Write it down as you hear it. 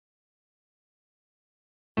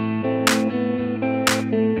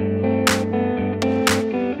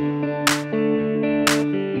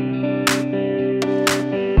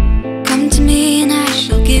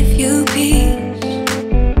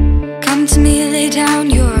down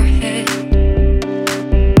your head,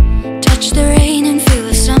 touch the rain and feel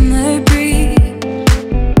the summer breeze,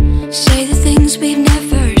 say the things we've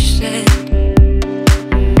never said.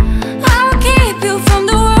 I will keep you from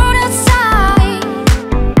the world outside,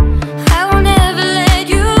 I will never let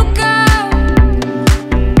you go.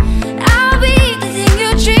 I'll be the thing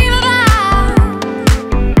you dream about,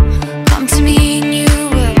 come to me and you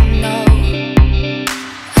will know.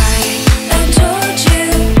 I told you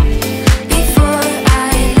before I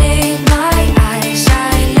laid my eyes,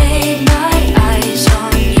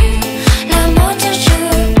 on you. La moda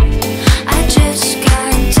true, I just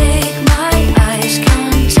can't take my eyes,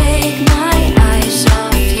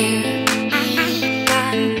 off you.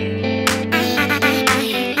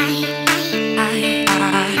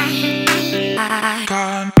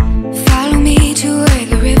 Follow me to where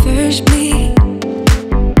the rivers bleed,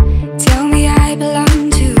 tell me I belong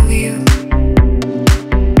to you.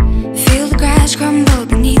 Feel the grass crumble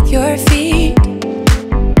beneath your feet,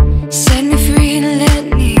 set me free and let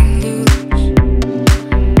me loose.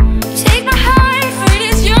 Take my heart for it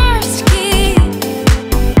is yours to keep,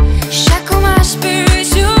 shackle my spirit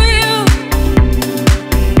to you.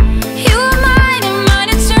 You are mine and mine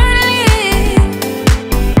eternally,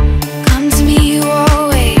 come to me you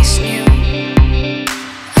always knew.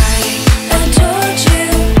 I told you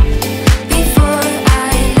before I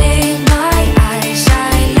laid my eyes,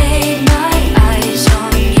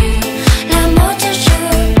 on you. La moda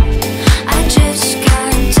true, I just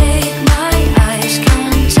can't take my eyes,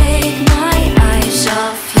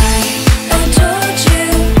 off you. I told you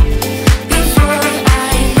before I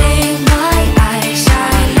laid my eyes,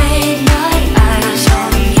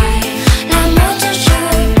 on you. La moda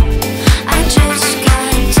true, I just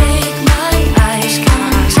can't take my eyes, off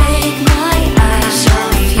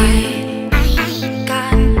you. I told you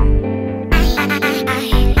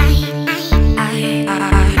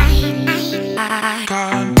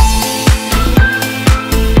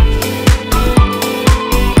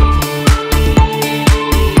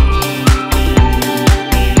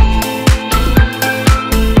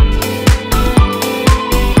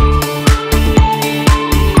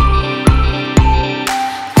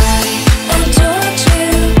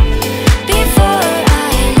before I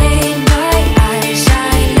laid my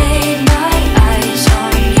eyes,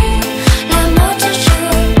 on you. La moda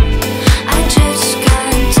true, I just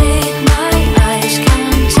can't take my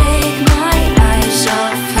eyes,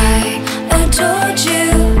 off. I told you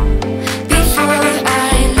before I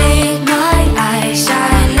laid my eyes,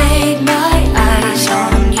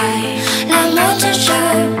 on you. La moda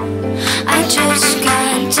true, I just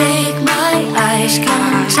can't take my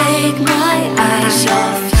eyes,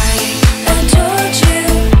 off. I told you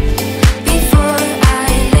before I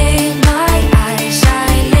laid my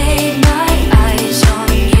eyes, on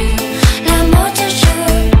you. La moda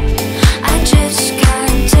true, I just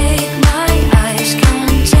can't take my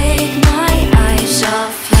eyes,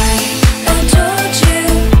 off you. I told you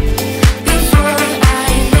before I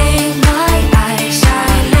laid my eyes,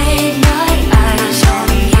 on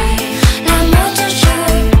you. La moda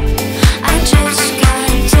true, I just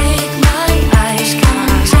can't take my eyes,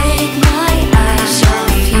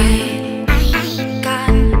 off you.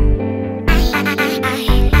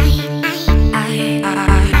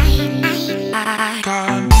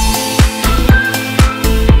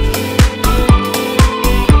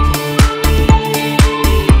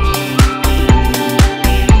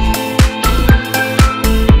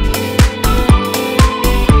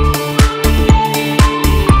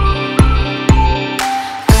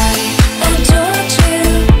 I told you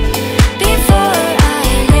before I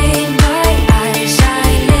laid my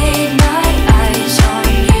eyes, on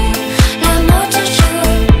you. La moda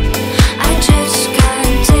true, I just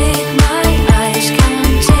can't take my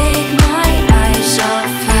eyes,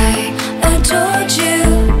 off. I told you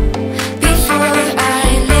before I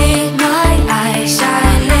laid my eyes,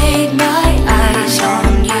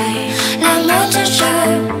 on you. La moda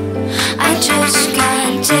true, I just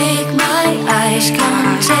can't take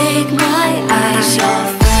my eyes,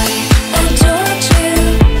 off. I told you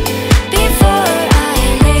before I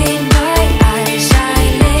laid my eyes,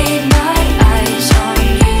 on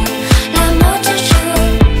you. La moda true,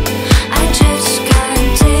 I just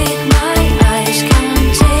can't take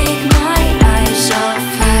my eyes, off.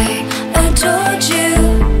 I told you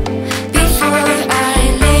before I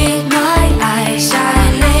laid my eyes,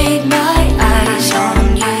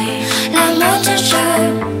 on you. La moda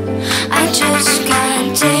true, I just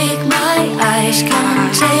can't take my eyes,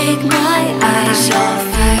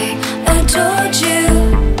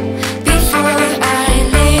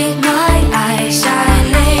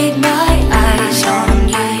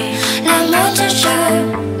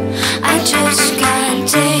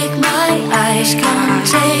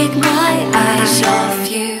 take my